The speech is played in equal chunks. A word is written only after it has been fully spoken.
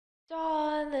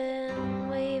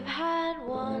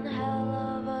one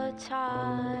hell of a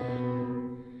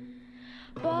time.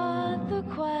 But the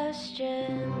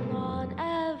question on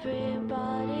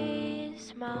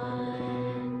everybody's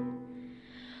mind,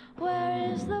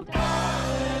 where is the power?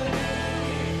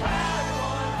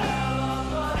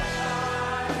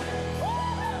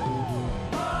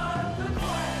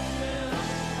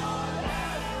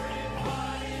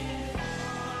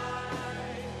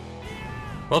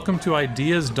 Welcome to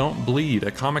Ideas Don't Bleed,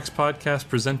 a comics podcast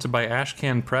presented by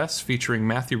Ashcan Press featuring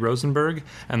Matthew Rosenberg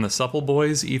and the Supple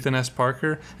Boiz, Ethan S.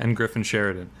 Parker, and Griffin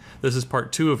Sheridan. This is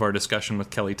part 2 of our discussion with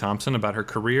Kelly Thompson about her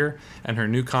career and her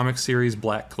new comic series,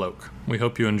 Black Cloak. We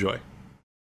hope you enjoy.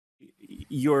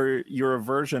 Your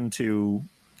aversion to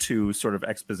sort of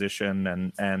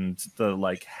exposition and the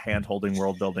like hand-holding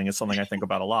world building is something I think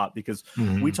about a lot, because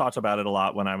we talked about it a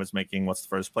lot when I was making What's the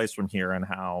First Place from Here, and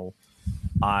how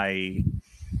I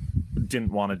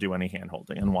didn't want to do any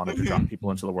hand-holding and wanted to drop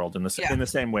people into the world in the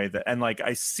same way that, and like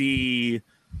I see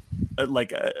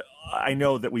I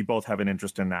know that we both have an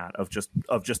interest in that, of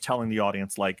just telling the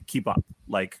audience, like, keep up,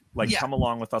 like come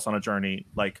along with us on a journey.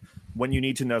 Like, when you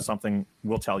need to know something,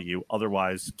 we'll tell you.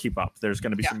 Otherwise, keep up. There's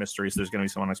going to be some mysteries. There's going to be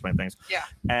some unexplained things. Yeah.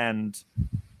 And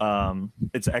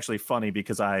it's actually funny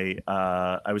because I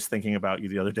was thinking about you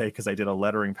the other day, because I did a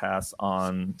lettering pass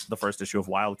on the first issue of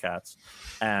Wildcats,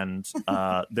 and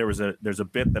there's a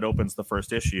bit that opens the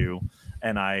first issue,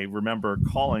 and I remember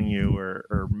calling you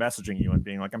or messaging you and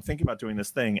being like, I'm thinking about doing this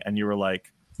thing, and you were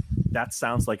like, that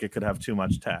sounds like it could have too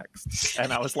much text.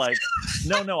 And I was like,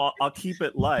 no, I'll keep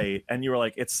it light. And you were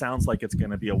like, it sounds like it's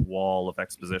going to be a wall of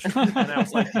exposition. And I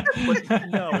was like, but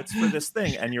no, it's for this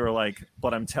thing. And you were like,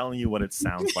 but I'm telling you what it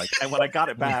sounds like. And when I got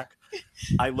it back,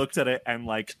 I looked at it and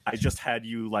like I just had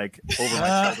you like over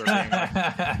my shoulder being like,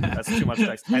 that's too much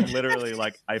text. And literally,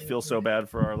 like, I feel so bad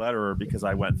for our letterer, because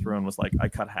I went through and was like, I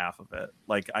cut half of it.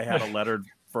 Like, I had a lettered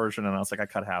version and I was like, I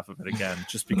cut half of it again,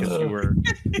 just because you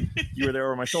were there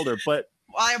over my shoulder. But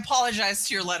I apologize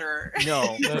to your letterer.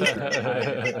 No,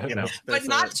 but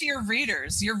not to your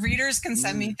readers. Your readers can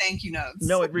send me thank you notes.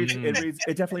 No, it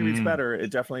definitely reads better. It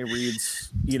definitely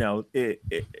reads,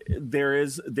 there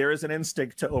is an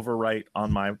instinct to overwrite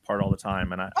on my part all the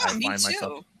time, and I find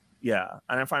myself, and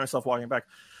I find myself walking back.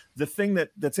 The thing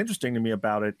that's interesting to me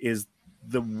about it is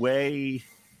the way,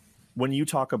 when you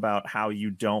talk about how you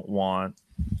don't want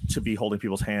to be holding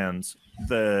people's hands,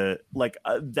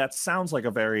 that sounds like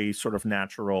a very sort of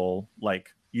natural,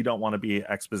 like, you don't want to be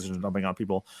exposition dumping on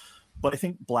people. But I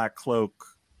think Black Cloak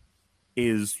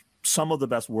is some of the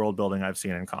best world building I've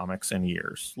seen in comics in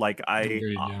years. Like,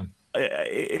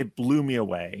 it blew me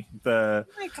away. Oh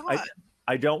my God.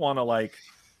 I don't want to like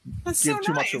give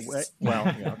too much away.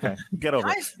 Well, yeah, okay, get over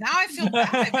it. Now I feel bad.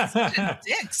 I've been such a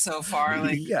dick so far.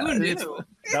 Like, who knew?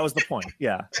 That was the point.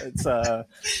 Yeah, it's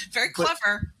very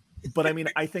clever. But I mean,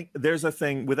 I think there's a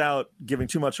thing, without giving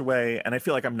too much away, and I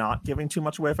feel like I'm not giving too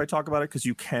much away if I talk about it, because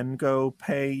you can go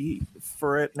pay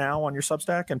for it now on your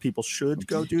Substack, and people should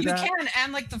go do that. You can,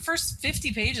 and like the first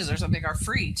 50 pages or something are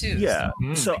free too. Yeah,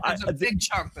 so there's a big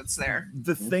chunk that's there.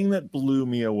 The thing that blew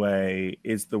me away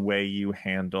is the way you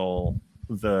handle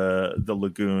the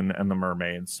lagoon and the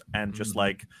mermaids, and just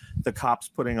like the cops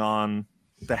putting on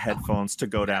the headphones to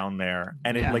go down there,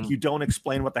 and it like, you don't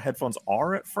explain what the headphones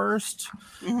are at first,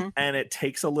 and it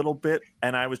takes a little bit,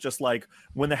 and I was just like,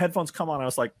 when the headphones come on, I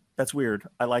was like, that's weird,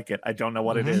 I like it, I don't know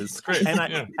what it is. Great.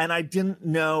 And I didn't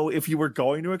know if you were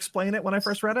going to explain it when I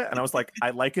first read it, and I was like,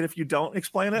 I like it if you don't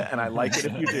explain it, and I like it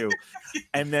if you do.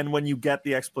 And then when you get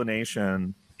the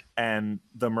explanation and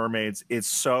the mermaids, it's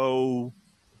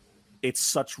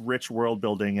such rich world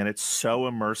building, and it's so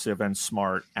immersive and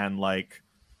smart, and like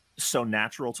so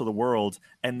natural to the world.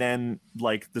 And then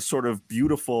like the sort of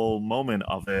beautiful moment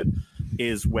of it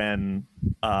is when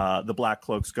the Black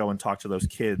Cloaks go and talk to those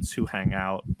kids who hang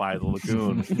out by the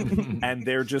lagoon, and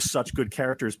they're just such good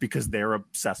characters because they're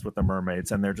obsessed with the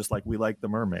mermaids, and they're just like, we like the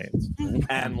mermaids.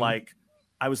 And like,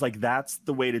 I was like, that's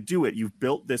the way to do it. You've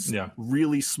built this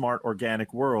really smart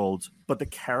organic world, but the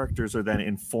characters are then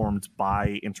informed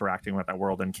by interacting with that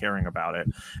world and caring about it.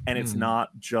 And it's not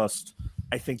just,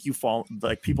 I think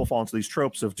people fall into these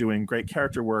tropes of doing great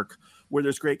character work where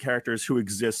there's great characters who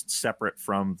exist separate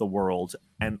from the world,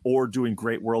 or doing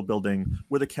great world building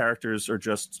where the characters are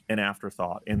just an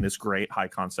afterthought in this great high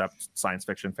concept science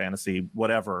fiction, fantasy,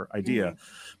 whatever idea.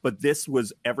 But this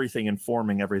was everything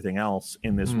informing everything else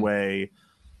in this way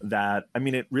that, I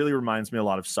mean, it really reminds me a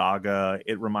lot of Saga.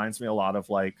 It reminds me a lot of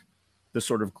like the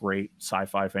sort of great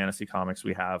sci-fi fantasy comics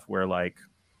we have, where like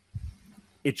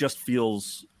it just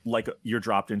feels like you're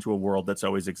dropped into a world that's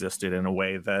always existed in a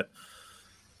way that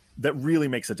really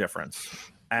makes a difference.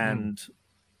 And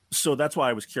so that's why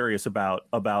I was curious about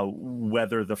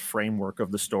whether the framework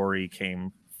of the story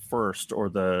came first or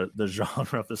the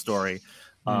genre of the story.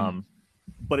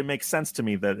 But it makes sense to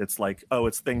me that it's like, oh,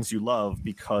 it's things you love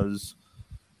because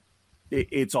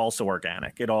it's also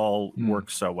organic. It all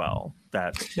works so well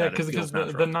that because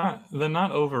the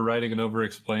not overwriting and over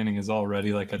explaining is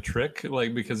already like a trick.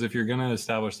 Like, because if you're gonna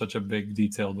establish such a big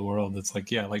detailed world, it's like,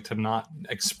 yeah, like to not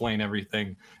explain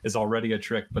everything is already a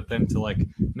trick. But then to like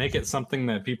make it something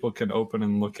that people can open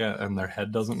and look at and their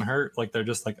head doesn't hurt, like they're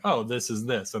just like, oh, this is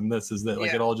this and this is that.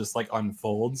 Like it all just like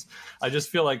unfolds. I just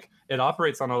feel like it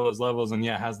operates on all those levels, and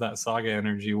has that saga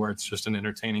energy where it's just an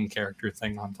entertaining character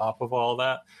thing on top of all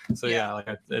that. So like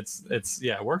it's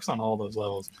it works on all those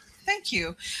levels. Thank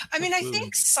you. I mean, I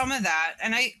think some of that,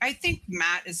 and I think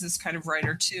Matt is this kind of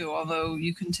writer too, although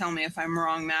you can tell me if I'm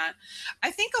wrong, Matt.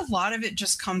 I think a lot of it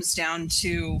just comes down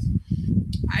to,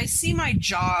 I see my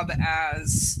job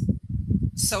as,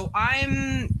 so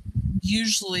I'm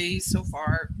usually so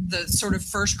far the sort of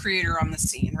first creator on the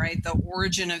scene, right? The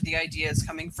origin of the idea is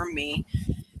coming from me.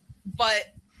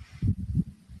 But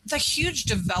the huge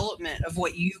development of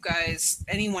what you guys,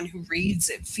 anyone who reads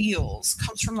it feels,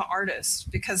 comes from the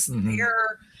artist, because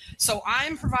they're, so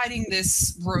I'm providing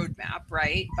this roadmap,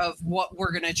 right, of what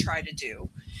we're going to try to do.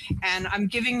 And I'm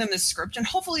giving them the script, and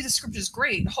hopefully the script is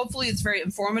great. Hopefully it's very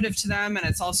informative to them, and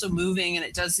it's also moving, and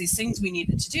it does these things we need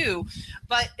it to do.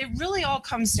 But it really all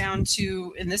comes down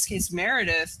to, in this case,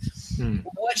 Meredith,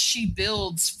 what she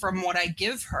builds from what I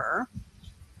give her.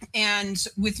 And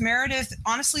with Meredith,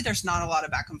 honestly, there's not a lot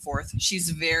of back and forth. She's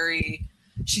very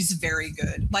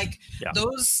good. Like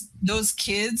those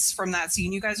kids from that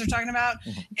scene you guys are talking about,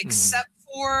 except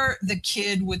for the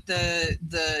kid with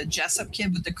the Jessup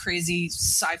kid with the crazy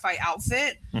sci-fi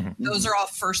outfit, those are all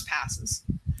first passes.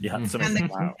 Yeah, and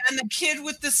the kid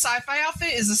with the sci-fi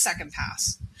outfit is a second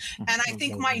pass. And I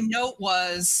think my note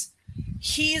was,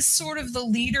 he is sort of the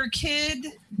leader kid.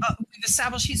 We've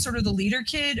established he's sort of the leader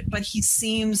kid, but he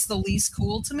seems the least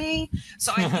cool to me.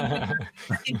 So I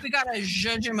think we got to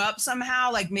judge him up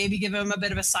somehow, like maybe give him a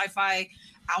bit of a sci-fi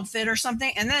outfit or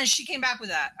something. And then she came back with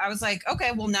that. I was like,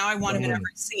 okay, well, now I want him in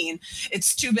every scene.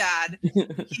 It's too bad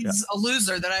he's a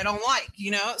loser that I don't like,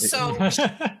 you know? So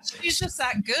she's just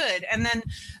that good. And then,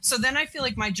 so then I feel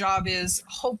like my job is,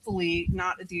 hopefully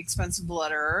not at the expense of the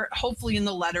letterer, hopefully in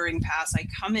the lettering pass, I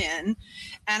come in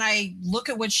and I look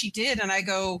at what she did and I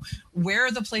go, where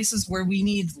are the places where we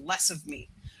need less of me?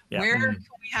 Where can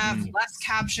we have less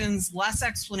captions, less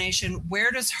explanation?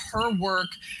 Where does her work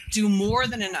do more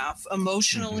than enough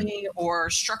emotionally or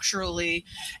structurally?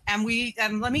 And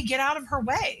let me get out of her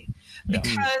way.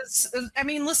 Because, I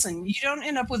mean, listen, you don't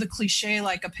end up with a cliche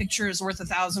like a picture is worth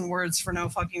 1,000 words for no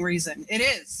fucking reason. It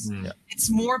is. It's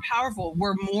more powerful.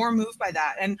 We're more moved by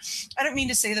that. And I don't mean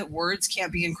to say that words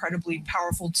can't be incredibly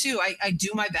powerful too. I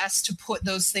do my best to put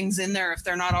those things in there if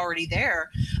they're not already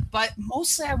there. But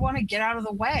mostly I want to get out of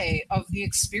the way of the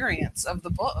experience of the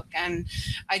book. And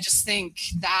I just think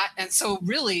that, and so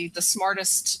really the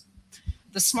smartest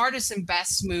and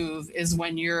best move is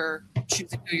when you're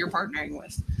choosing who you're partnering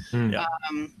with.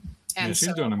 And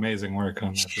she's doing amazing work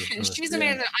on this. She's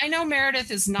amazing. I know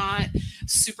Meredith is not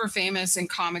super famous in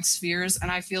comic spheres,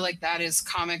 and I feel like that is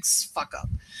comics fuck up.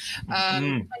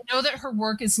 I know that her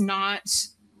work is not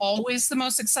always the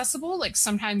most accessible. Like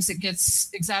sometimes it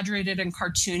gets exaggerated and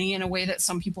cartoony in a way that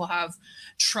some people have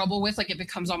trouble with. Like it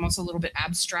becomes almost a little bit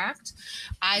abstract.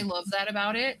 I love that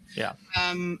about it.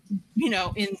 You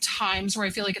know, in times where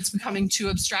I feel like it's becoming too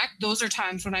abstract, those are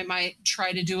times when I might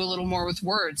try to do a little more with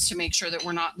words to make sure that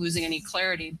we're not losing any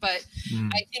clarity. But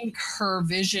I think her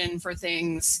vision for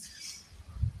things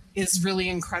is really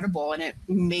incredible, and it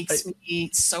makes me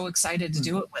so excited to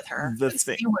do it with her and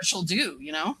see what she'll do,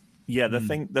 you know? Yeah, the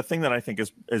thing that I think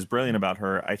is brilliant about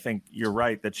her, I think you're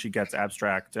right that she gets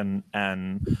abstract and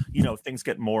you know, things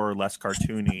get more or less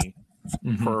cartoony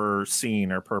per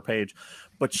scene or per page,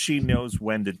 but she knows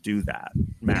when to do that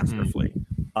masterfully.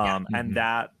 And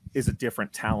that is a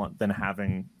different talent than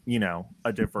having, you know,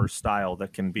 a diverse style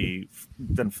that can be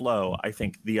than flow. I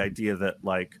think the idea that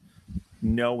like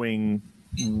knowing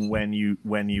when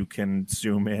you can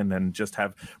zoom in and just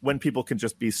have when people can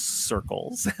just be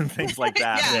circles and things like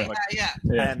that.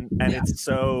 And it's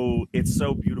so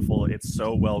beautiful. It's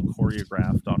so well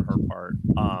choreographed on her part.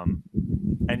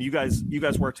 And you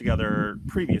guys worked together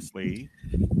previously.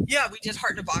 Yeah, we did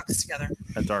Heart in a Box together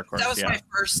at Dark Horse.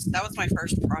 That was my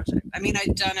first project. I mean,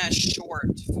 I'd done a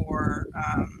short for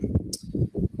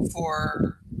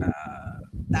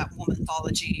that woman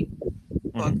anthology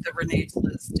book that Renee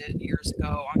Liz did years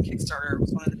ago on Kickstarter. It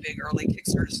was one of the big early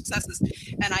Kickstarter successes.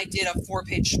 And I did a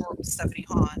 4-page short with Stephanie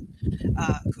Hahn,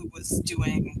 who was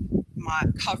doing my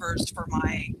covers for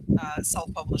my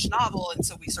self-published novel. And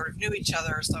so we sort of knew each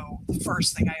other. So the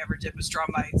first thing I ever did was drawn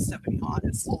by Stephanie Hahn.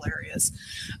 It's hilarious.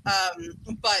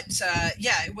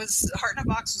 Yeah, it was Heart in a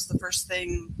Box was the first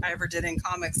thing I ever did in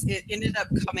comics. It ended up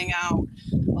coming out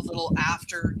a little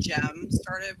after Gem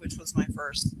started, which was my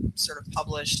first sort of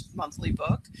published monthly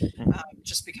book,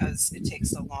 just because it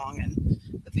takes so long and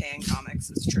the pay in comics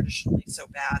is traditionally so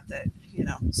bad that, you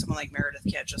know, someone like Meredith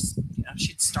can't just, you know,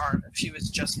 she'd starve if she was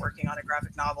just working on a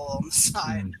graphic novel on the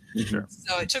side. Sure.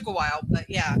 So it took a while, but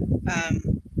yeah.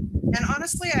 And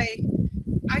honestly,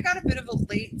 I got a bit of a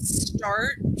late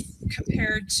start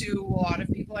compared to a lot of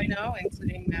people I know,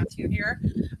 including Matthew here.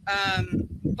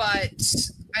 But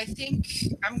I think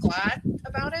I'm glad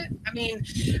about it. I mean,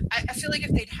 I feel like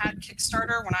if they'd had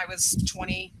Kickstarter when I was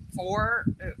 24,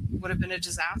 it would have been a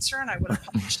disaster and I would have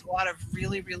published a lot of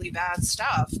really, really bad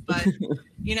stuff. But,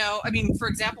 you know, I mean, for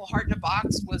example, Heart in a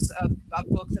Box was a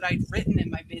book that I'd written in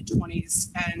my mid-20s,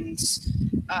 and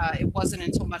it wasn't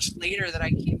until much later that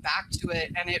I came back to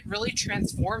it, and it really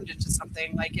transformed into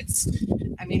something like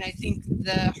I mean, I think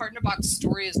the Heart in a Box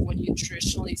story is what you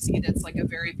traditionally see that's like a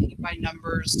very paint by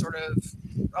numbers sort of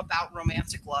about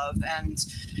romantic love, and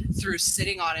through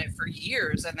sitting on it for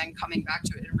years and then coming back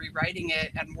to it and rewriting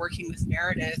it and working with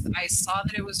Meredith, I saw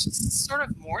that it was just sort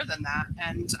of more than that,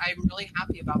 and I'm really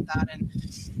happy about that, and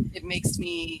it makes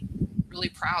me really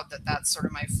proud that that's sort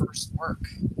of my first work,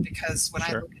 because when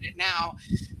I look at it now,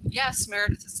 yes,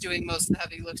 Meredith is doing most of the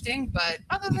heavy lifting, but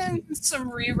other than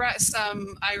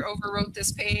I overwrote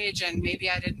this page and maybe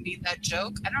I didn't need that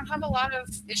joke, I don't have a lot of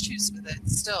issues with it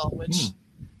still, which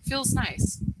feels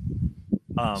nice.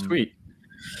 Sweet.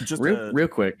 Just real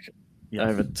quick, yeah. I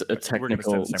have a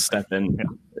technical step in.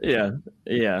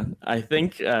 Yeah. I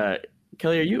think,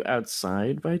 Kelly, are you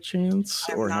outside by chance,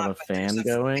 or have a fan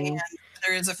going?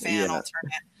 There is a fan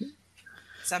alternate.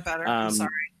 Is that better? I'm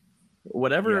sorry.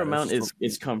 Whatever amount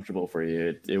is comfortable for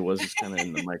you. It was just kind of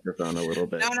in the microphone a little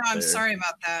bit. No, I'm sorry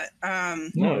about that.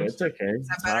 No, it's okay. Is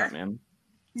that better? Hot, man.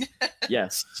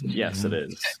 Yes, it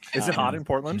is. Is it hot in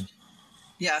Portland?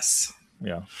 Yes.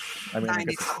 Yeah. I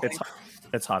mean,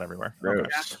 it's hot everywhere.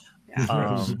 Gross.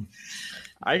 Yeah.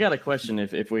 I got a question.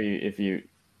 If you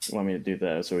want me to do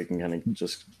that, so we can kind of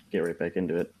just get right back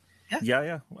into it.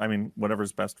 Yeah. I mean,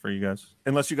 whatever's best for you guys.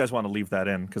 Unless you guys want to leave that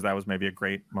in, because that was maybe a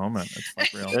great moment. It's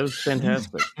like real. It was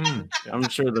fantastic. I'm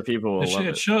sure the people will love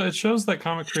it. It shows that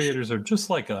comic creators are just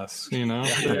like us, you know?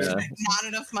 Yeah. Not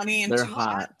enough money and they're too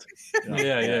hot.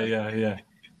 Yeah.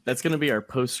 That's going to be our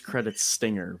post-credit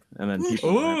stinger, and then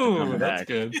people have to come that's back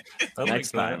good.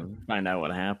 next time. Find out what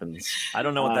happens. I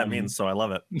don't know what that means, so I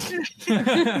love it.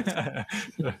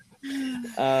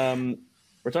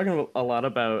 We're talking a lot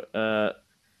about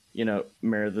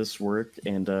Meredith's work,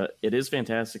 and it is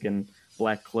fantastic. And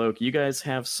Black Cloak, you guys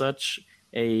have such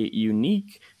a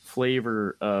unique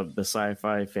flavor of the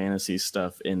sci-fi fantasy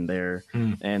stuff in there.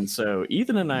 And so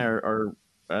Ethan and I are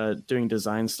doing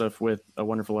design stuff with a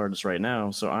wonderful artist right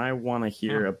now. So I want to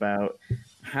hear about,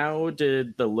 how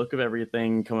did the look of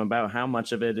everything come about? How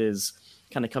much of it is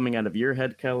kind of coming out of your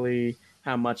head, Kelly?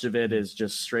 How much of it is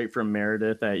just straight from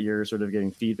Meredith that you're sort of getting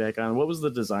feedback on? What was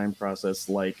the design process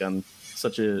like on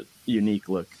such a unique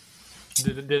look?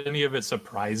 Did any of it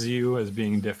surprise you as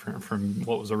being different from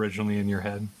what was originally in your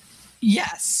head?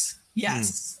 Yes.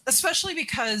 Especially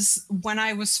because when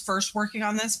I was first working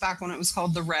on this, back when it was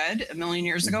called The Red a million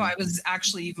years ago, I was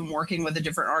actually even working with a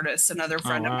different artist, another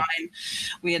friend of mine.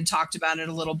 We had talked about it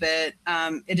a little bit.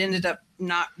 It ended up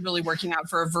not really working out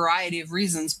for a variety of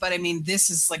reasons, but I mean, this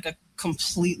is like a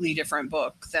completely different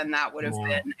book than that would have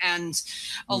been. And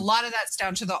a lot of that's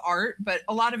down to the art, but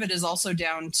a lot of it is also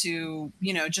down to,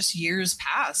 just years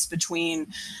past between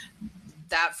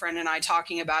that friend and I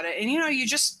talking about it. And, you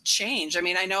just change. I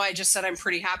mean, I know I just said I'm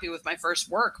pretty happy with my first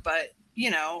work, but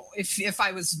if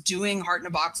I was doing Heart in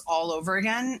a Box all over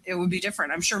again, it would be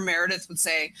different. I'm sure Meredith would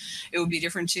say it would be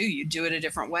different too. You'd do it a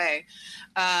different way.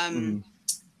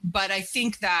 But I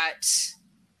think that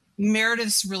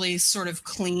Meredith's really sort of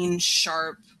clean,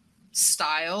 sharp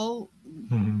style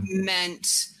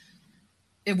meant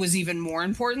it was even more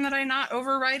important that I not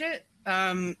overwrite it,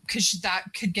 because that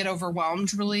could get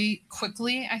overwhelmed really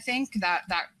quickly. I think that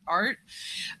art.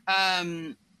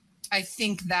 I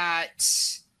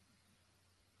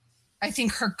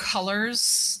think her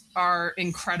colors are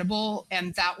incredible,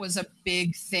 and that was a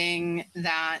big thing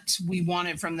that we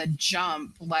wanted from the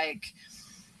jump. Like,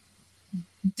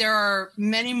 there are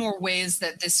many more ways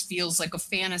that this feels like a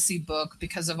fantasy book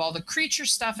because of all the creature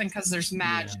stuff and because there's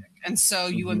magic. And so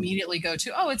you immediately go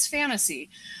to, oh, it's fantasy.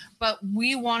 But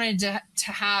we wanted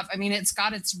to have, I mean, it's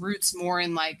got its roots more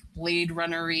in like Blade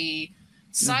Runner-y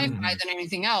sci-fi than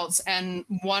anything else. And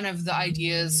one of the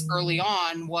ideas early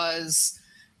on was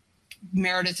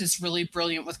Meredith is really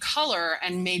brilliant with color,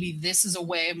 and maybe this is a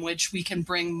way in which we can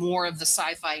bring more of the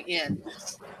sci-fi in.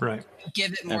 Right.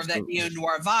 Give it more of that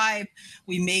neo-noir vibe.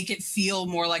 We make it feel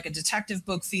more like a detective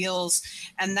book feels.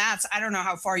 And that's, I don't know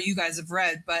how far you guys have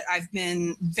read, but I've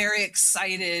been very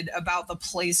excited about the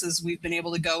places we've been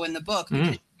able to go in the book. Because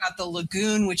you've got the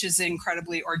lagoon, which is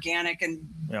incredibly organic and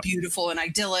beautiful and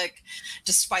idyllic,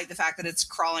 despite the fact that it's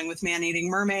crawling with man-eating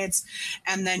mermaids.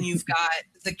 And then you've got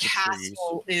the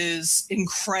castle is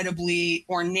incredibly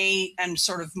ornate and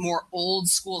sort of more old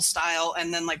school style.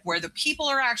 And then like where the people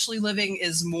are actually living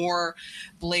is more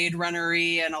Blade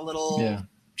Runner-y and a little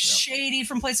shady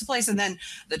from place to place. And then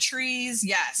the trees,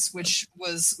 which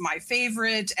was my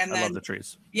favorite. And then I love the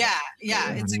trees. Yeah,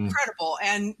 it's incredible.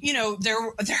 And you know, there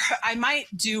I might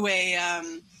do a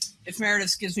if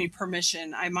Meredith gives me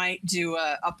permission, I might do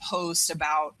a post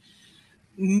about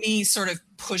me sort of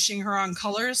pushing her on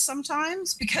colors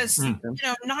sometimes, because you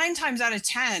know, 9 times out of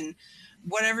 10,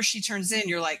 whatever she turns in,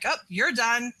 you're like, oh, you're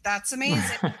done. That's amazing.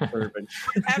 Perfect.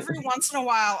 Every once in a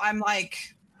while, I'm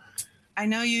like, I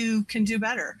know you can do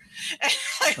better. And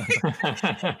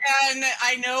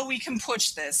I know we can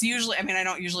push this. Usually, I mean, I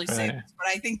don't usually say this, but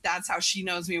I think that's how she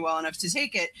knows me well enough to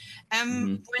take it.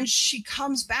 And when she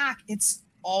comes back, it's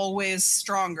always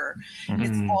stronger.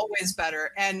 It's always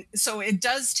better. And so it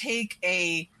does take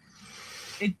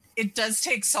it does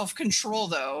take self-control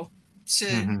though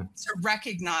to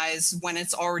recognize when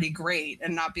it's already great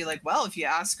and not be like, well, if you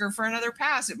ask her for another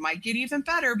pass, it might get even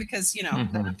better, because you know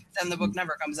then the book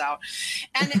never comes out.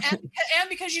 And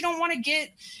because you don't want to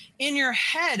get in your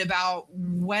head about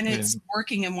when it's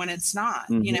working and when it's not,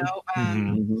 you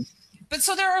know. But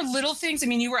so there are little things. I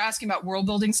mean, you were asking about world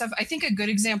building stuff. I think a good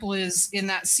example is in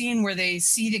that scene where they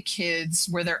see the kids,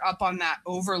 where they're up on that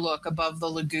overlook above the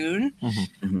lagoon.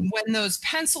 When those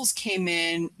pencils came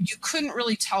in, you couldn't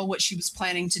really tell what she was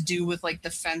planning to do with like the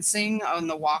fencing on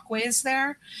the walkways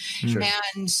there.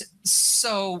 And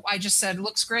so I just said,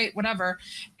 looks great, whatever.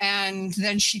 And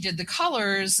then she did the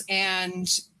colors and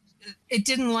it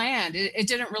didn't land. It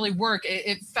didn't really work.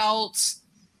 It felt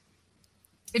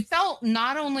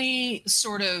not only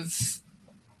sort of,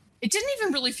 it didn't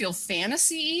even really feel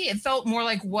fantasy. It felt more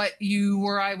like what you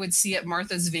or I would see at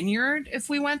Martha's Vineyard if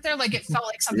we went there. Like it felt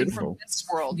like something from this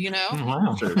world, you know?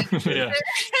 Wow. Yeah.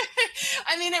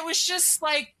 I mean, it was just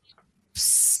like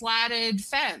slatted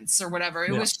fence or whatever.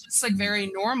 It was just like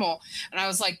very normal. And I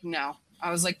was like, no.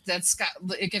 I was like, that's got,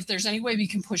 like, if there's any way we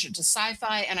can push it to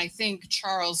sci-fi. And I think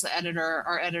Charles, the editor,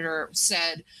 our editor,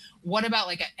 said, what about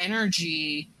like an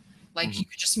energy? Like you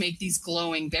could just make these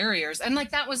glowing barriers, and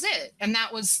like that was it. And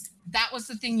that was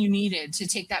the thing you needed to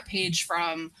take that page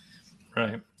from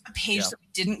a page that we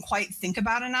didn't quite think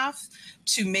about enough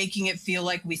to making it feel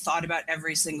like we thought about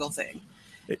every single thing.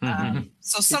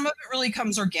 So some of it really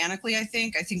comes organically. I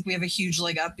think we have a huge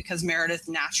leg up because Meredith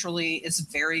naturally is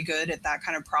very good at that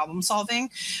kind of problem solving.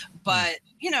 But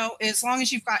you know, as long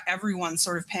as you've got everyone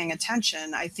sort of paying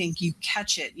attention, I think you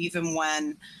catch it even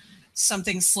when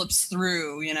something slips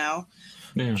through, you know.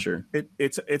 Sure.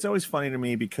 It's always funny to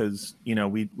me because, you know,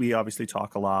 we obviously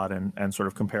talk a lot and sort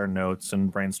of compare notes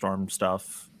and brainstorm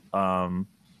stuff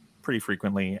pretty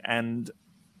frequently, and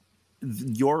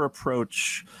your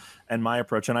approach and my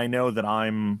approach, and I know that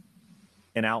I'm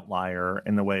an outlier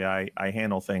in the way I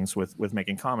handle things with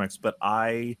making comics, but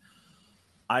I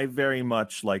very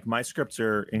much like, my scripts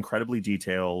are incredibly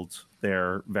detailed,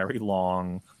 they're very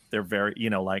long. They're very, you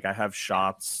know, like I have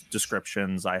shots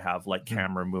descriptions, I have like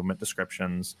camera movement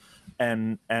descriptions,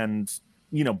 and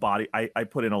you know, I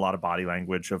put in a lot of body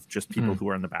language of just people who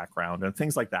are in the background and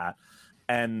things like that.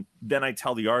 And then I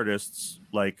tell the artists,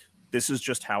 like, this is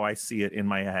just how I see it in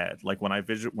my head. Like when I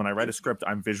write a script,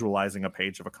 I'm visualizing a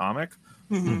page of a comic.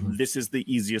 This is the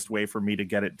easiest way for me to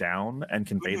get it down and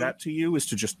convey that to you, is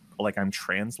to just, like, I'm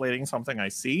translating something I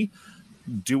see.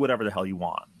 Do whatever the hell you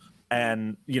want.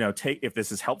 And, you know, if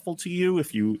this is helpful to you,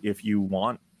 if you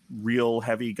want real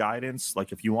heavy guidance,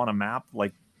 like if you want a map,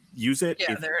 like use it.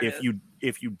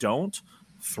 If you don't,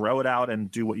 throw it out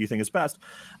and do what you think is best.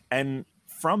 And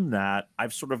from that,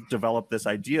 I've sort of developed this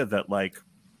idea that, like,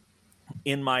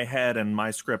 in my head and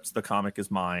my scripts, the comic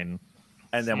is mine.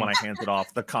 And then when I hand it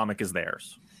off, the comic is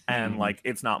theirs. and like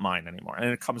it's not mine anymore, and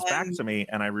it comes back to me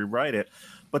and I rewrite it.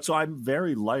 But so I'm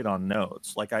very light on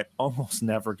notes. Like I almost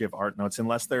never give art notes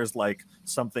unless there's like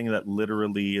something that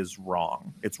literally is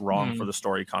wrong. It's wrong for the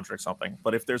story, contradicts something.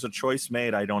 But if there's a choice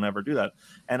made, I don't ever do that.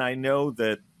 And I know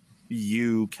that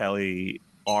you, Kelly,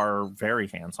 are very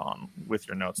hands-on with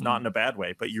your notes, not in a bad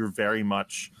way, but you're very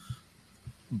much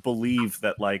believe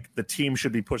that like the team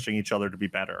should be pushing each other to be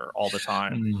better all the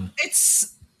time.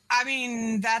 I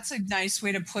mean, that's a nice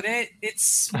way to put it.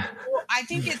 I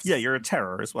think it's yeah, you're a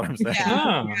terror is what I'm saying.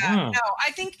 No,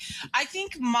 I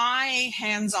think my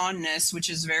hands-onness, which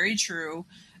is very true,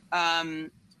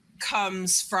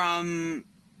 comes from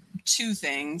two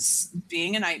things: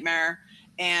 being a nightmare,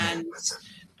 and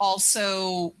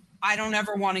also I don't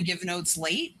ever want to give notes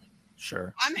late.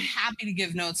 Sure. I'm happy to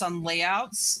give notes on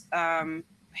layouts.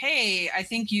 Hey, I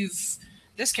think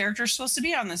this character is supposed to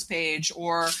be on this page,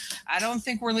 or I don't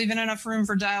think we're leaving enough room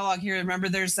for dialogue here. Remember,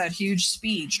 there's that huge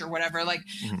speech or whatever, like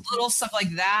little stuff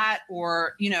like that,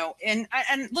 or, you know, and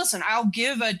listen, I'll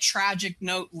give a tragic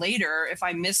note later if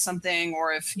I miss something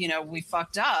or if, you know, we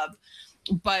fucked up.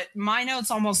 But my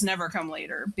notes almost never come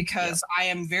later because I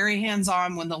am very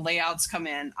hands-on when the layouts come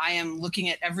in. I am looking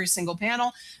at every single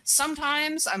panel.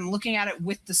 Sometimes I'm looking at it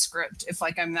with the script if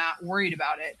like I'm not worried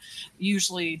about it.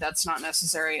 Usually that's not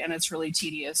necessary and it's really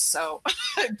tedious. So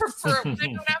I prefer when I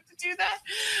don't have to do that.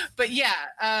 But yeah,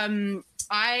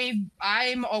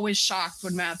 I'm always shocked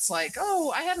when Matt's like,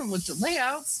 "Oh, I haven't looked at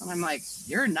layouts," and I'm like,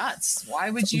 "You're nuts! Why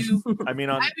would you? I mean,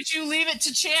 why would you leave it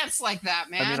to chance like that,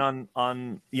 man?" I mean,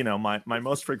 on you know, my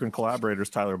most frequent collaborator is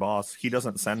Tyler Boss. He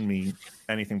doesn't send me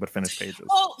anything but finished pages.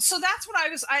 Well, so that's what I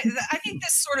think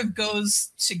this sort of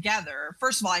goes together.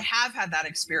 First of all, I have had that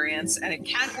experience, and it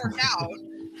can work out.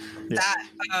 That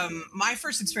my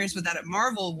first experience with that at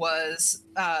Marvel was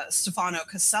Stefano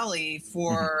Caselli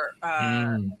for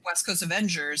West Coast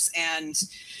Avengers, and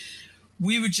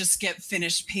we would just get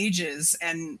finished pages,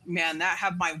 and man, that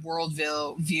had my world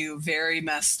view very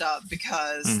messed up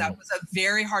because that was a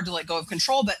very hard to let go of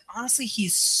control. But honestly,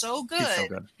 he's so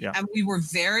good. Yeah. And we were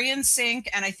very in sync.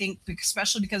 And I think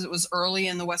especially because it was early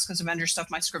in the West Coast Avengers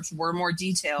stuff, my scripts were more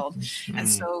detailed. And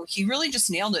so he really just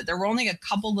nailed it. There were only a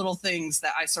couple little things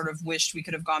that I sort of wished we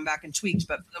could have gone back and tweaked,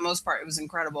 but for the most part, it was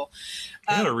incredible.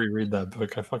 I gotta reread that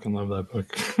book. I fucking love that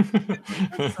book.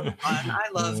 It's so fun. I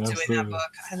love doing that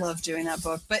book. I love doing that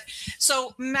book. But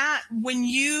so Matt, when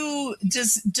you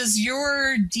does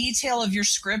your detail of your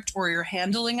script or your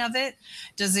handling of it,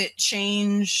 does it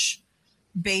change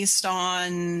based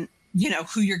on, you know,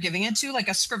 who you're giving it to? Like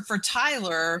a script for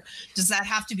Tyler, does that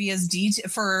have to be as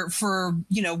detailed for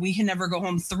you know, We Can Never Go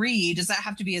Home 3? Does that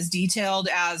have to be as detailed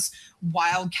as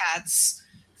Wildcats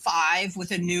 5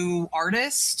 with a new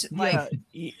artist? Like,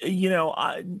 yeah, you know,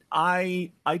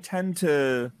 I tend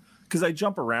to, because I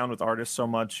jump around with artists so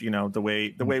much, you know, the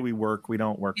way we work, we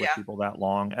don't work with people that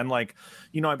long. And like,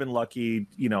 you know, I've been lucky,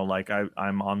 you know, like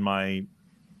I'm on my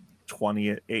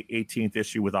 18th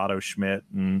issue with Otto Schmidt,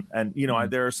 and you know,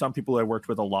 there are some people I worked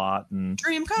with a lot, and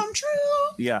dream come true.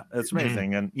 Yeah, it's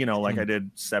amazing. And you know, like I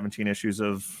did 17 issues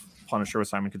of Punisher with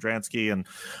Simon Kodransky, and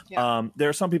there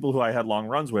are some people who I had long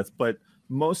runs with, but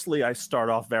mostly I start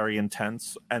off very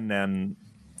intense, and then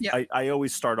I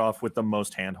always start off with the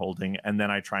most hand-holding, and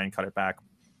then I try and cut it back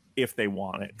if they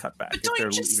want it cut back. But don't you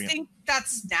just think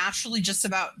that's naturally just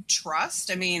about trust?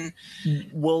 I mean...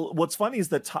 Well, what's funny is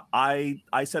that I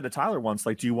said to Tyler once,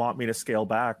 like, do you want me to scale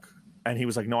back? And he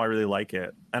was like, no, I really like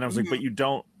it. And I was like, but you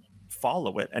don't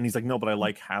follow it. And he's like, no, but I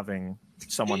like having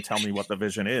someone tell me what the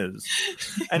vision is.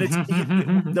 And it's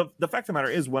the fact of the matter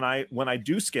is, when I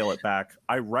do scale it back,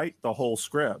 I write the whole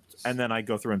script and then I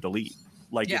go through and delete.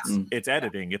 Like it's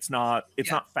editing. It's not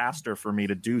faster for me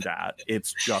to do that.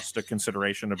 It's just a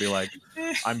consideration to be like,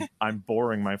 I'm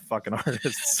boring my fucking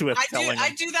artists with telling them.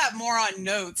 I do that more on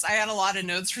notes. I had a lot of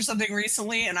notes for something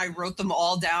recently and I wrote them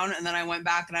all down, and then I went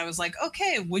back and I was like,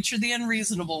 okay, which are the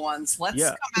unreasonable ones? Let's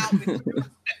come out with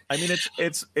I mean,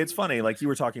 it's funny. Like you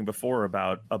were talking before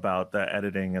about the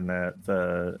editing and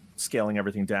the scaling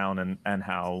everything down, and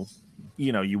how,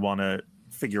 you know, you want to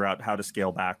figure out how to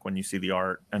scale back when you see the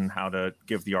art and how to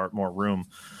give the art more room.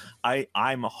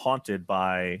 I'm haunted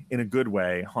by, in a good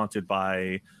way,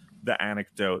 the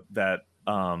anecdote that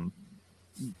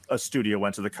a studio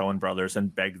went to the Coen brothers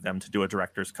and begged them to do a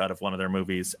director's cut of one of their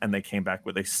movies, and they came back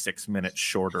with a 6-minute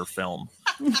shorter film.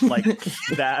 Like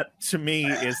that to me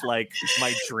is like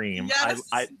my dream. Yes.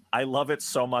 I love it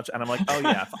so much, and I'm like, oh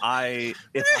yeah,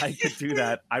 if I could do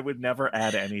that, I would never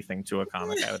add anything to a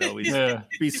comic. I would always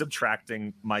be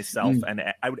subtracting myself, and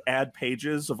I would add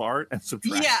pages of art and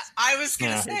subtract. Yeah, I was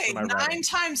gonna say 9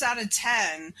 times out of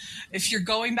 10, if you're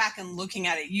going back and looking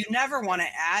at it, you never want to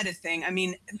add a thing. I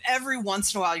mean, every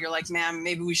once in a while, you're like, man,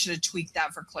 maybe we should have tweaked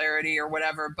that for clarity or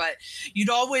whatever. But you'd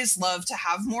always love to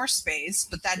have more space,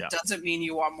 but that doesn't mean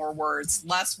you want more words,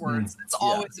 less words. It's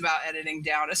always about editing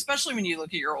down, especially when you look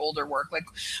at your older work. Like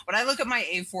when I look at my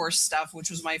A4 stuff, which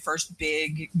was my first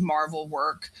big Marvel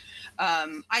work,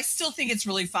 I still think it's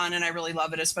really fun and I really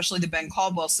love it, especially the Ben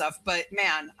Caldwell stuff. But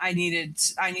man, I needed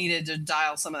to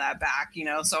dial some of that back, you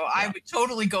know. So I would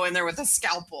totally go in there with a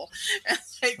scalpel and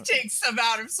like, take some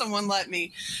out if someone let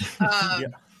me.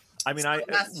 I mean,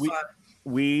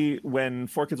 we when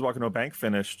Four Kids Walk Into a Bank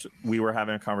finished, we were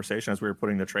having a conversation as we were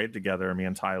putting the trade together, me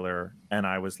and Tyler, and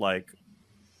I was like,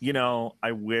 you know,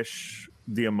 I wish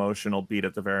the emotional beat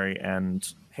at the very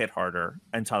end hit harder.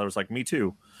 And Tyler was like, me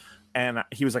too. And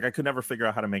he was like, I could never figure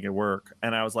out how to make it work.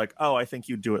 And I was like, oh, I think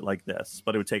you'd do it like this,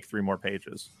 but it would take 3 more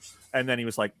pages. And then he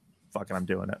was like, fucking, I'm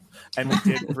doing it. And we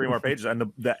did 3 more pages. And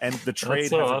the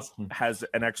trade has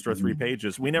an extra 3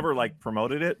 pages. We never like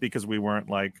promoted it because we weren't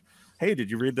like, hey,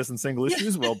 did you read this in single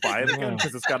issues? We'll buy it again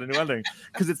because it's got a new ending.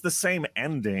 Because it's the same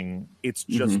ending. It's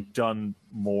just done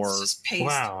more. It's just paced.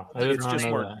 Wow. It's just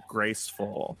more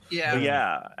graceful. Yeah. But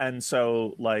yeah. And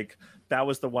so like that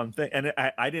was the one thing. And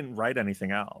I didn't write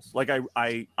anything else. Like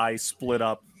I split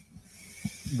up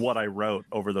what I wrote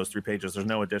over those 3 pages. There's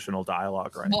no additional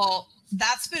dialogue right now. Well,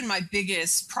 that's been my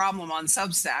biggest problem on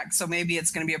Substack. So maybe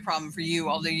it's going to be a problem for you,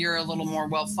 although you're a little more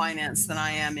well-financed than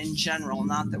I am in general.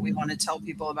 Not that we want to tell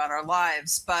people about our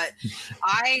lives, but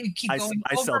I keep going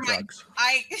over sell my...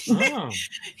 drugs.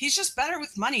 He's just better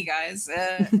with money, guys.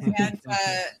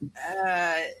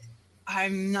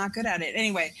 I'm not good at it.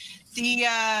 Anyway,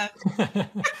 I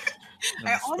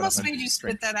almost made you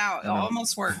spit that out. It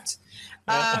almost worked.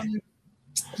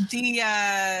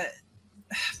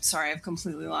 Sorry, I've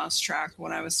completely lost track of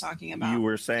what I was talking about. You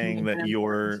were saying that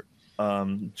you're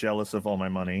jealous of all my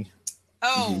money.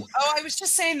 Oh, I was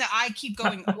just saying that I keep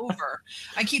going over.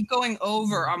 I keep going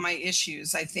over on my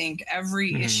issues. I think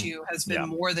every issue has been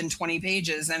more than 20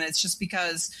 pages, and it's just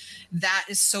because that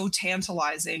is so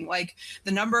tantalizing. Like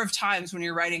the number of times when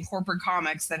you're writing corporate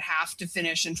comics that have to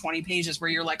finish in 20 pages where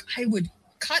you're like, I would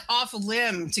cut off a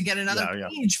limb to get another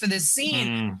page for this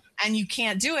scene, and you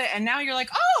can't do it. And now you're like,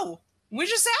 oh, we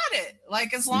just add it.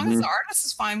 Like as long as the artist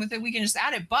is fine with it, we can just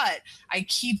add it. But I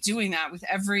keep doing that with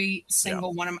every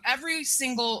single one of every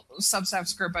single Substack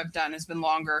script I've done has been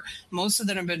longer. Most of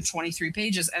them have been 23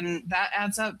 pages, and that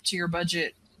adds up to your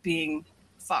budget being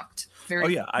fucked.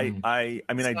 Very I mean,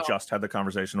 I just had the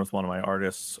conversation with one of my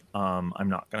artists. I'm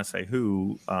not going to say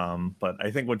who, but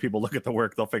I think when people look at the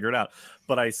work, they'll figure it out.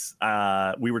 But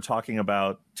we were talking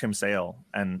about Tim Sale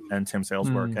and Tim Sale's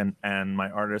work, and my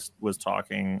artist was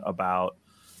talking about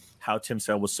how Tim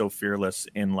Sale was so fearless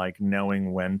in like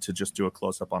knowing when to just do a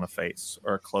close up on a face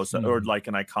or a close up or like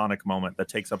an iconic moment that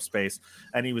takes up space.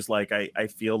 And he was like, I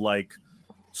feel like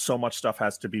so much stuff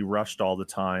has to be rushed all the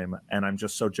time, and I'm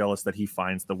just so jealous that he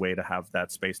finds the way to have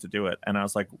that space to do it. And I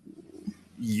was like,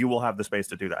 you will have the space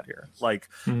to do that here. Like,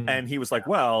 and he was like,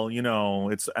 well, you know,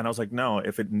 it's, and I was like, no,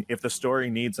 if the story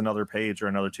needs another page or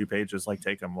another 2 pages, like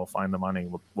take them, we'll find the money,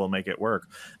 we'll make it work.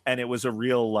 And it was a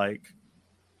real like,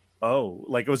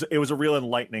 it was a real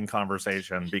enlightening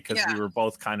conversation because we were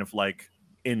both kind of like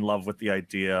in love with the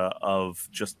idea of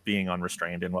just being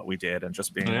unrestrained in what we did and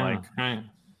just being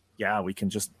we can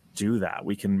just do that.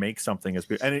 We can make something as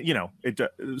big. And it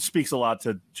speaks a lot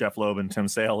to Jeff Loeb and Tim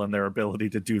Sale and their ability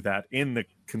to do that in the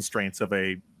constraints of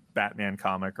a Batman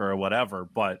comic or whatever.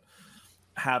 But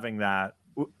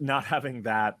not having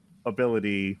that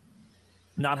ability,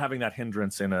 not having that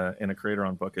hindrance in a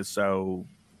creator-owned book is so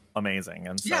amazing.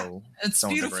 And so it's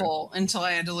beautiful until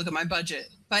I had to look at my budget.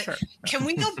 But can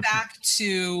we go back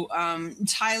to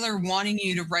Tyler wanting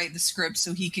you to write the script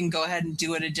so he can go ahead and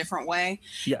do it a different way?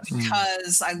 Yes.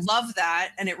 Because I love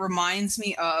that. And it reminds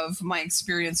me of my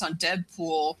experience on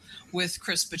Deadpool with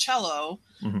Chris Bichello,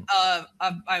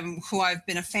 who I've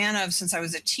been a fan of since I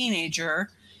was a teenager.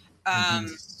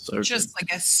 Just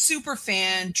like a super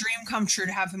fan, dream come true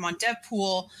to have him on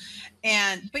Deadpool.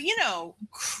 But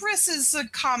Chris is a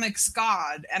comics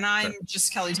god and I'm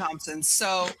just Kelly Thompson.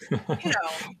 So,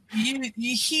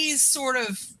 he's sort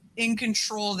of in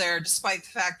control there, despite the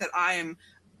fact that I am,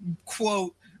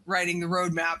 quote, writing the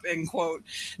roadmap, end quote.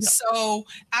 Yeah. So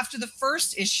after the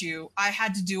first issue, I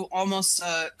had to do almost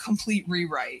a complete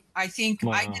rewrite. I think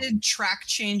I did track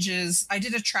changes. I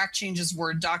did a track changes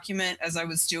Word document as I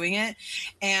was doing it.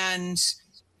 And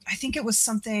I think it was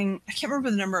something, I can't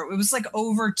remember the number. It was like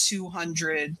over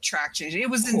 200 track changes. It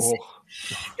was insane.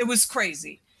 It was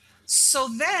crazy. So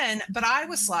then, but I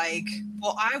was like,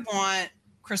 well, I want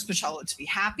Chris Bachalo to be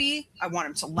happy. I want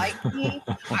him to like me.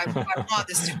 I want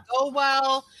this to go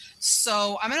well.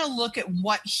 So I'm going to look at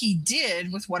what he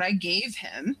did with what I gave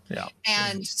him. Yeah.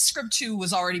 And script 2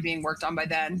 was already being worked on by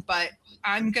then, but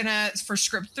I'm going to, for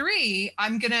script 3,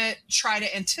 I'm going to try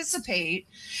to anticipate,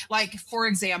 like, for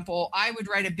example, I would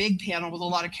write a big panel with a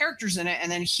lot of characters in it,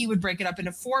 and then he would break it up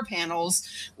into 4 panels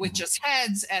with just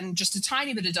heads and just a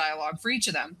tiny bit of dialogue for each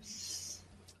of them.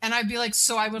 And I'd be like,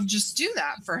 so I would just do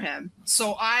that for him.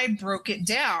 So I broke it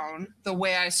down the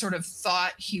way I sort of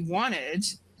thought he wanted.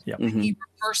 Yep. And he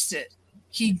reversed it.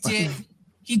 He did.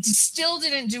 He still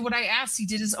didn't do what I asked. He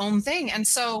did his own thing. And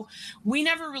so we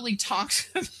never really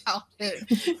talked about it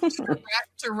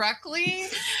directly.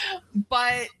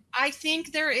 But I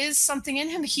think there is something in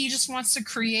him. He just wants to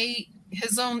create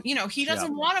his own, you know, he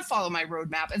doesn't want to follow my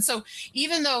roadmap. And so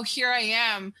even though here I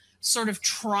am sort of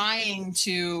trying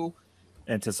to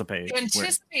anticipate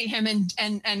him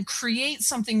and create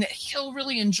something that he'll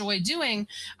really enjoy doing,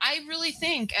 I really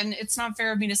think, and it's not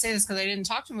fair of me to say this because I didn't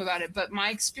talk to him about it, but my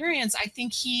experience, I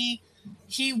think he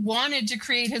wanted to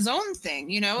create his own thing.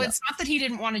 You know, it's not that he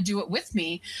didn't want to do it with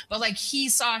me, but like he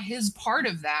saw his part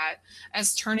of that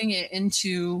as turning it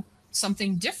into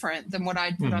something different than what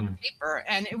I'd put on the paper.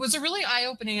 And it was a really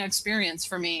eye-opening experience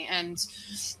for me. And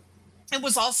it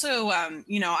was also,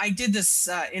 you know, I did this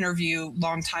interview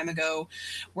long time ago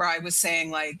where I was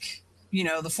saying, like, you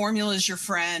know, the formula is your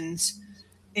friend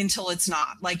until it's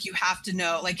not. Like, you have to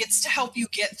know, like, it's to help you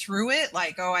get through it.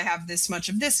 Like, oh, I have this much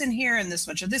of this in here and this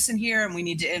much of this in here, and we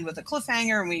need to end with a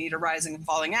cliffhanger, and we need a rising and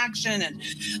falling action. And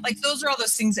like, those are all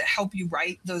those things that help you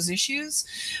write those issues.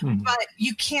 But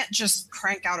you can't just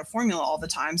crank out a formula all the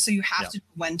time. So you have to know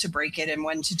when to break it and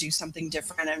when to do something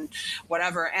different and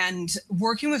whatever. And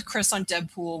working with Chris on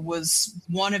Deadpool was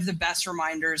one of the best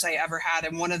reminders I ever had,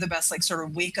 and one of the best, like, sort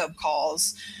of wake up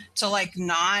calls to, like,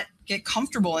 not get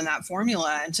comfortable in that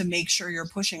formula and to make sure you're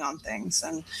pushing on things.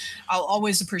 And I'll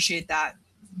always appreciate that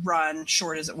run,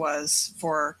 short as it was,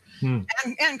 for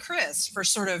and Chris for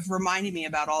sort of reminding me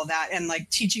about all that and like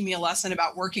teaching me a lesson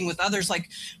about working with others. Like,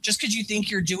 just because you think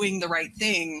you're doing the right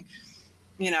thing,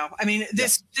 you know, I mean,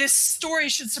 this story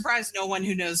should surprise no one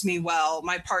who knows me well.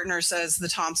 My partner says the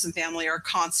Thompson family are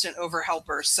constant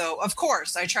overhelpers. So, of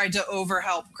course, I tried to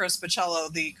overhelp Chris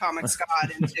Bachalo, the comics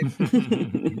god,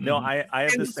 into. No, I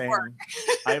have the same.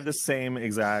 I have the same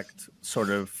exact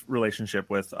sort of relationship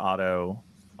with Otto.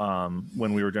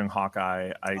 When we were doing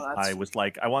Hawkeye, I was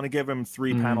like, I want to give him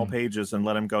 3 panel pages and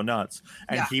let him go nuts.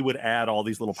 And he would add all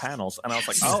these little panels. And I was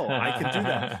like, oh, I can do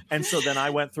that. And so then I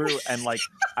went through and like,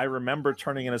 I remember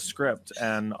turning in a script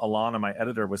and Alana, my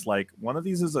editor, was like, one of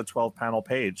these is a 12 panel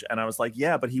page. And I was like,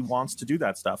 yeah, but he wants to do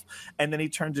that stuff. And then he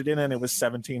turned it in and it was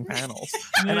 17 panels.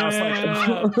 And I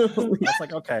was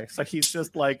like, okay. So he's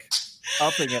just like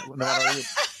upping it. No matter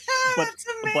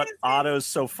but Otto's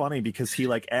so funny because he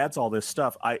like adds all this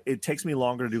stuff. It takes me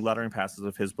longer to do lettering passes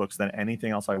of his books than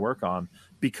anything else I work on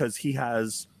because he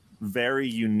has very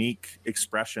unique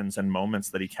expressions and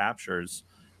moments that he captures.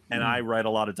 And I write a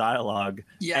lot of dialogue,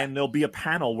 and there'll be a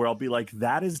panel where I'll be like,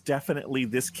 that is definitely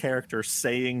this character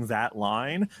saying that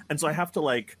line. And so I have to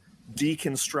like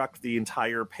deconstruct the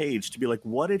entire page to be like,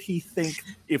 what did he think?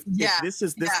 If this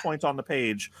is this point on the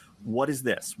page, what is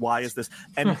this? Why is this?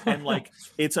 And like,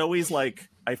 it's always like,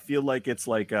 I feel like it's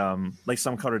like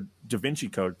some kind of Da Vinci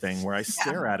Code thing where I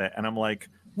stare at it and I'm like,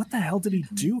 what the hell did he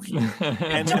do here?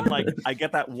 And then like I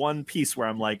get that one piece where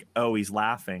I'm like, oh, he's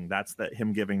laughing. That's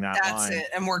him giving that line. That's it.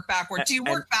 And work backwards. Do you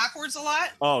work backwards a lot?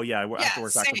 Oh yeah, I have to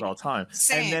work backwards all the time.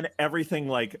 Same. And then everything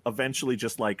like eventually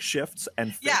just like shifts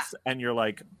and fits, and you're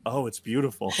like, oh, it's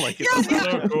beautiful. Like it's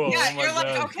so cool. Yeah, you're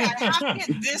like, okay, I have to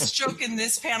get this joke in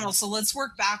this panel, so let's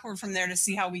work backward from there to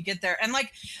see how we get there. And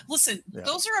like, listen,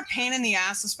 those are a pain in the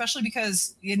ass, especially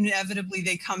because inevitably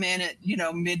they come in at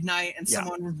midnight, and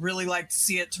someone would really like to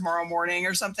see it tomorrow morning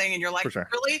or something. And you're like,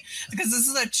 really? Because this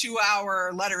is a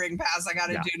 2-hour lettering pass I got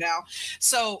to do now.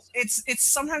 So it's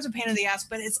sometimes a pain in the ass,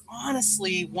 but it's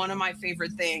honestly one of my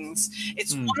favorite things.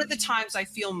 It's one of the times I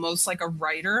feel most like a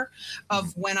writer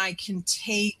of when I can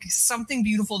take something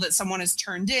beautiful that someone has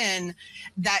turned in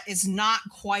that is not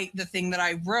quite the thing that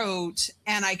I wrote,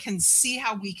 and I can see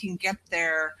how we can get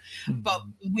there, but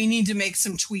we need to make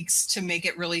some tweaks to make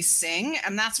it really sing.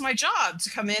 And that's my job, to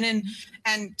come in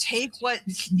and take what,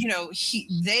 you know,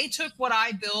 they took what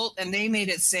I built and they made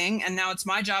it sing, and now it's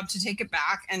my job to take it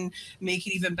back and make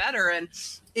it even better. And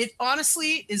it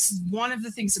honestly is one of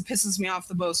the things that pisses me off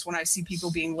the most when I see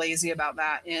people being lazy about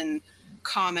that in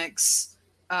comics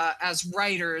as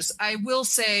writers. I will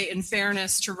say, in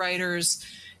fairness to writers,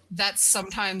 that's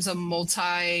sometimes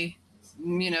a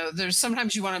there's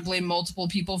sometimes you want to blame multiple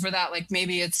people for that. Like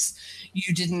maybe it's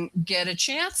you didn't get a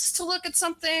chance to look at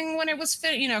something when it was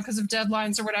fit, because of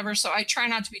deadlines or whatever. So I try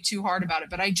not to be too hard about it.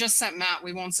 But I just sent Matt,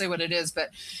 we won't say what it is, but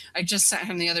I just sent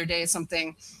him the other day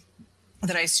something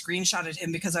that I screenshotted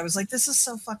him because I was like, this is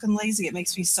so fucking lazy. It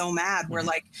makes me so mad. Where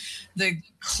like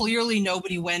clearly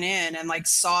nobody went in and like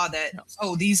saw that,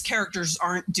 these characters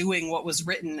aren't doing what was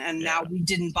written, and now we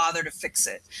didn't bother to fix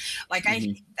it. Like I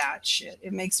hate that shit.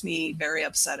 It makes me very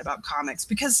upset about comics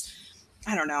because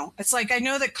I don't know. It's like, I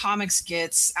know that comics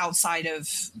gets outside of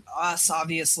us,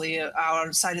 obviously,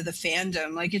 outside of the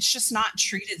fandom. Like, it's just not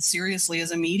treated seriously as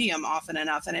a medium often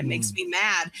enough. And it makes me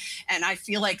mad. And I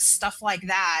feel like stuff like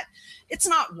that, it's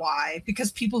not why,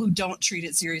 because people who don't treat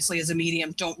it seriously as a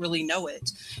medium don't really know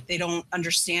it. They don't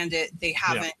understand it. They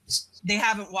haven't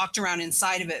walked around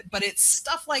inside of it. But it's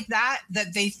stuff like that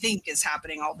they think is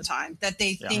happening all the time, that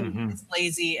they think is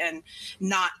lazy and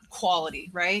not quality,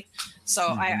 right? So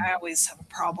I always have a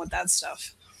problem with that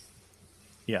stuff.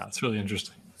 Yeah, it's really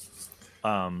interesting.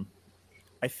 I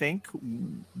think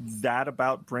that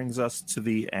about brings us to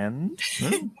the end.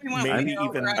 Maybe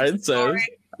even I'd say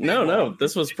no.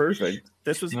 This was perfect.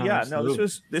 This was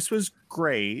this was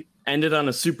great. Ended on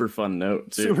a super fun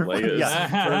note too. Perfect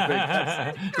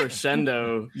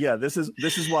crescendo. Yeah, this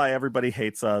is why everybody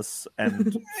hates us,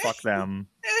 and fuck them.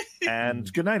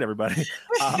 And good night, everybody.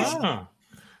 I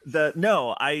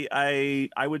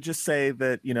would just say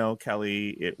that, Kelly,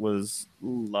 it was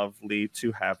lovely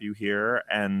to have you here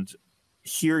and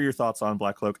hear your thoughts on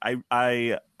Black Cloak.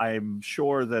 I'm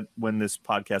sure that when this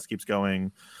podcast keeps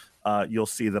going, you'll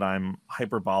see that I'm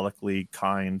hyperbolically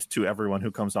kind to everyone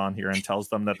who comes on here and tells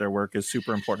them that their work is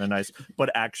super important and nice. But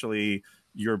actually,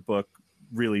 your book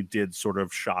really did sort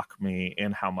of shock me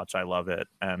in how much I love it.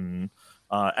 And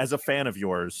as a fan of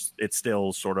yours, it's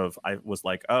still sort of, I was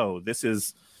like, oh, this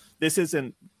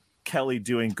isn't Kelly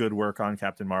doing good work on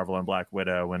Captain Marvel and Black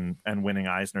Widow and winning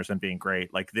Eisners and being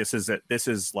great. Like, this is it. This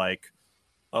is like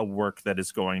a work that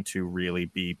is going to really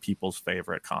be people's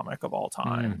favorite comic of all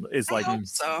time. I hope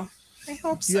so.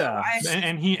 Yeah,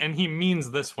 and he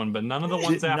means this one, but none of the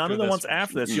ones after. None of the ones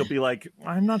after this, you'll be like,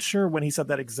 I'm not sure when he said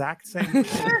that exact same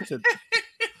thing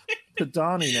to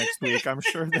Donnie next week. I'm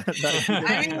sure that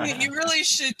I mean, you really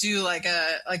should do like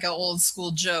a old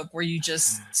school joke where you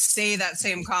just say that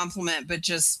same compliment, but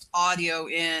just audio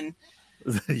in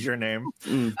your name.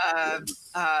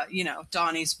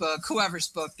 Donnie's book, whoever's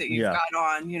book that you've got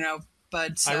on,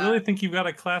 but I really think you've got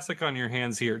a classic on your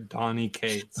hands here, Donnie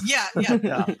Cates. Yeah.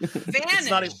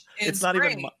 Vanish. It's not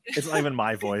even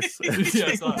my voice.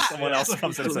 Someone else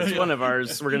comes in and says, it's one of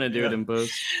ours. We're gonna do it in both.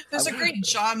 There's a great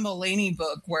John Mulaney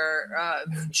book where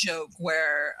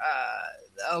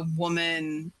a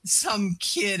woman, some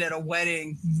kid at a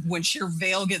wedding, when her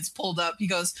veil gets pulled up, he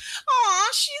goes, "Aw,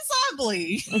 she's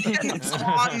ugly." And it's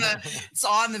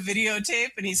on the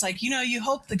videotape, and he's like, you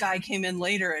hope the guy came in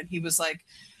later, and he was like,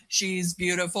 "She's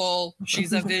beautiful.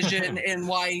 She's a vision in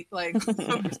white." Like,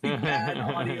 bad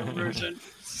audio version.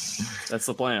 That's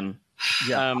the plan.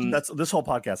 Yeah, this whole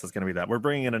podcast is going to be that. We're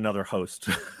bringing in another host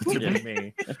to be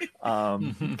me.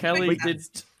 Kelly,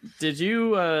 did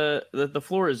you? The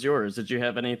floor is yours. Did you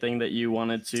have anything that you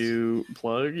wanted to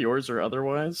plug, yours or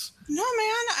otherwise? No,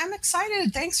 man. I'm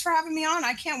excited. Thanks for having me on.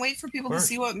 I can't wait for people to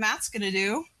see what Matt's going to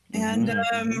do, and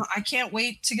I can't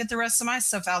wait to get the rest of my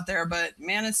stuff out there. But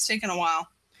man, it's taken a while.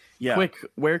 Yeah. Quick,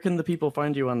 where can the people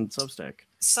find you on Substack?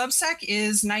 Substack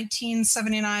is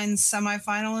 1979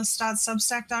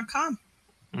 semifinalist.substack.com.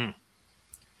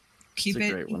 Keep It's a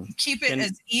it great one. keep it And-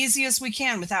 as easy as we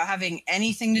can without having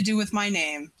anything to do with my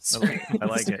name. It's great. I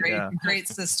like It's a it, great, yeah. great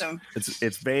system.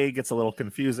 It's vague. It's a little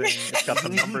confusing. It's got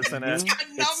some numbers in it.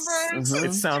 Numbers.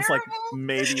 It sounds like terrible.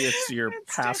 maybe it's your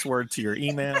It's password to your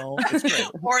email. It's great.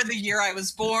 Or the year I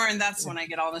was born. That's when I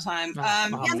get all the time. How I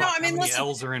mean, many listen.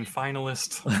 L's are in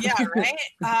finalist? Yeah, right.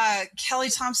 Kelly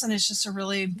Thompson is just a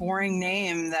really boring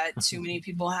name that too many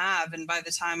people have, and by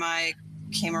the time I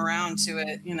came around to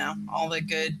it, all the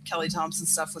good Kelly Thompson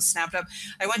stuff was snapped up.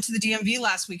 I went to the DMV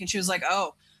last week, and she was like,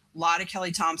 "Oh, a lot of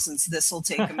Kelly Thompsons. This will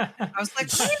take a minute." I was like,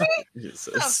 "Really?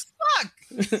 Jesus. The fuck?"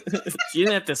 You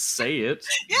didn't have to say it.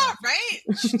 Yeah, right.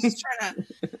 She's just trying to.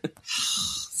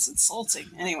 It's insulting.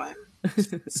 Anyway,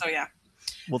 so yeah.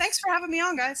 Well, Thanks for having me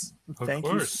on, guys. Of Thank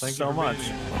you course. Thank so for much.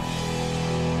 being here.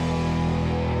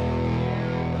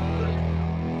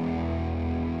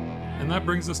 And that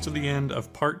brings us to the end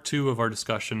of part 2 of our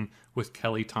discussion with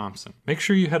Kelly Thompson. Make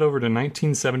sure you head over to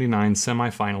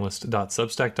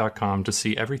 1979semifinalist.substack.com to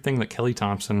see everything that Kelly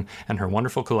Thompson and her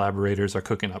wonderful collaborators are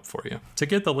cooking up for you. To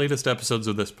get the latest episodes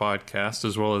of this podcast,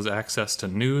 as well as access to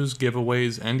news,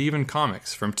 giveaways, and even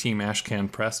comics from Team Ashcan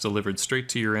Press delivered straight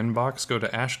to your inbox, go to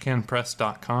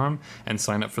ashcanpress.com and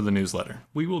sign up for the newsletter.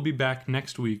 We will be back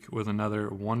next week with another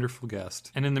wonderful guest.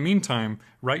 And in the meantime,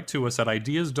 write to us at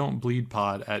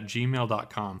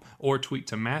ideasdon'tbleedpod@gmail.com or tweet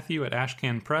to Matthew at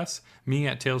Ashcan Press, me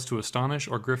at Tales to Astonish,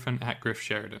 or Griffin at Griff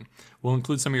Sheridan. We'll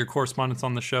include some of your correspondence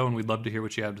on the show, and we'd love to hear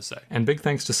what you have to say. And big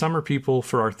thanks to Summer People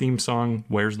for our theme song,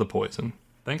 Where's the Poison?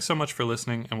 Thanks so much for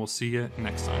listening, and we'll see you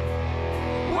next time.